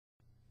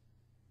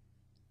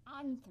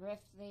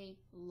unthrifty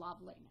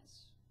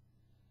loveliness.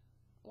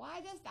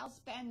 Why dost thou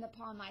spend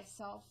upon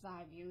thyself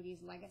thy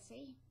beauty's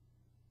legacy?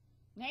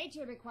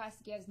 Nature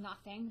bequest gives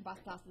nothing,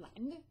 but doth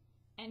lend,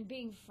 and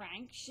being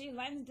frank, she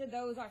lends to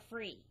those are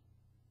free.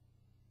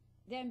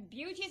 Then,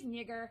 beauteous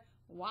nigger,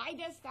 why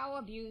dost thou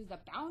abuse the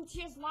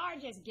bounteous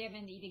largess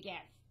given thee to give?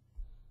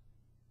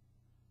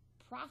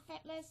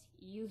 Profitless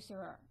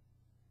usurer,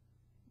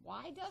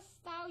 why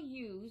dost thou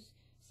use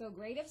so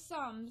great of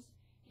sums,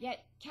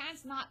 yet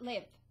canst not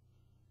live?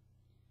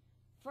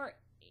 For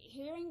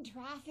hearing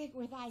traffic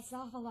with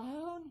thyself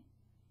alone,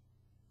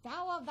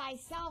 thou of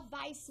thyself,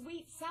 thy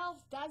sweet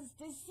self, dost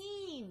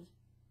deceive.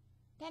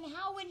 Then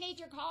how, when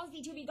nature calls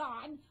thee to be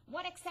gone,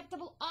 what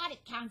acceptable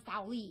audit canst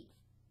thou leave?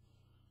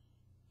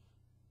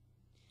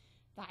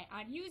 Thy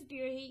unused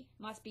beauty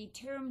must be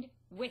termed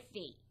with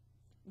thee,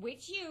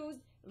 which used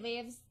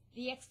lives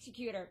the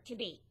executor to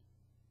be.